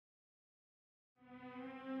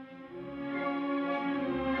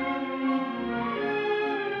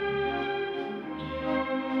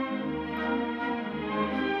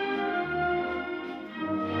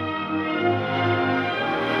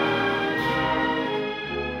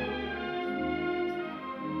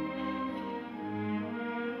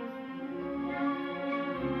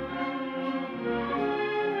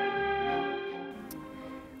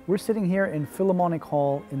We're sitting here in Philharmonic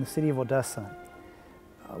Hall in the city of Odessa.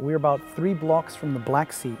 We're about 3 blocks from the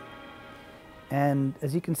Black Sea. And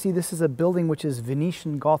as you can see, this is a building which is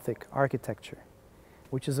Venetian Gothic architecture,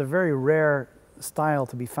 which is a very rare style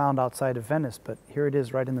to be found outside of Venice, but here it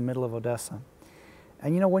is right in the middle of Odessa.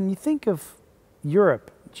 And you know, when you think of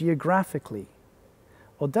Europe geographically,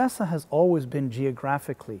 Odessa has always been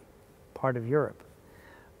geographically part of Europe.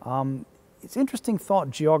 It's interesting thought,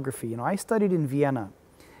 geography. You know, I studied in Vienna,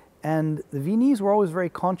 and the Viennese were always very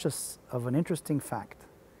conscious of an interesting fact.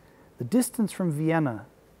 The distance from Vienna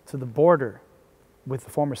to the border with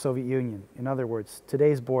the former Soviet Union, in other words,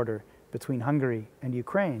 today's border between Hungary and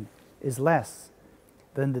Ukraine, is less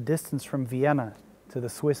than the distance from Vienna to the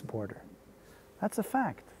Swiss border. That's a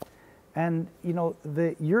fact. And, you know,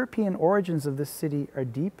 the European origins of this city are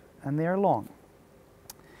deep and they are long.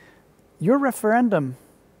 Your referendum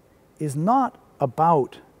is not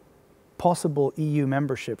about possible EU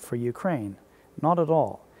membership for Ukraine, not at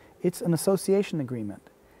all. It's an association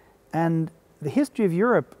agreement. And the history of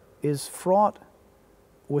Europe is fraught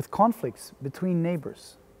with conflicts between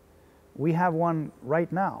neighbors. We have one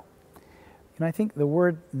right now. And I think the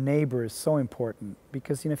word neighbor is so important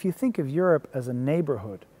because, you know, if you think of Europe as a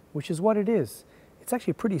neighborhood, which is what it is, it's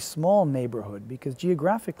actually a pretty small neighborhood because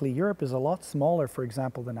geographically Europe is a lot smaller, for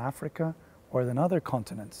example, than Africa or than other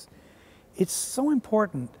continents. It's so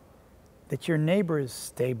important that your neighbor is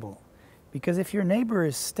stable, because if your neighbor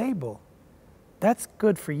is stable, that's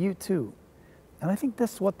good for you too. And I think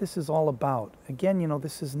that's what this is all about. Again, you know,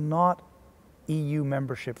 this is not EU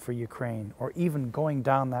membership for Ukraine or even going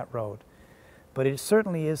down that road, but it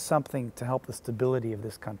certainly is something to help the stability of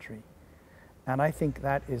this country. And I think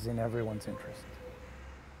that is in everyone's interest.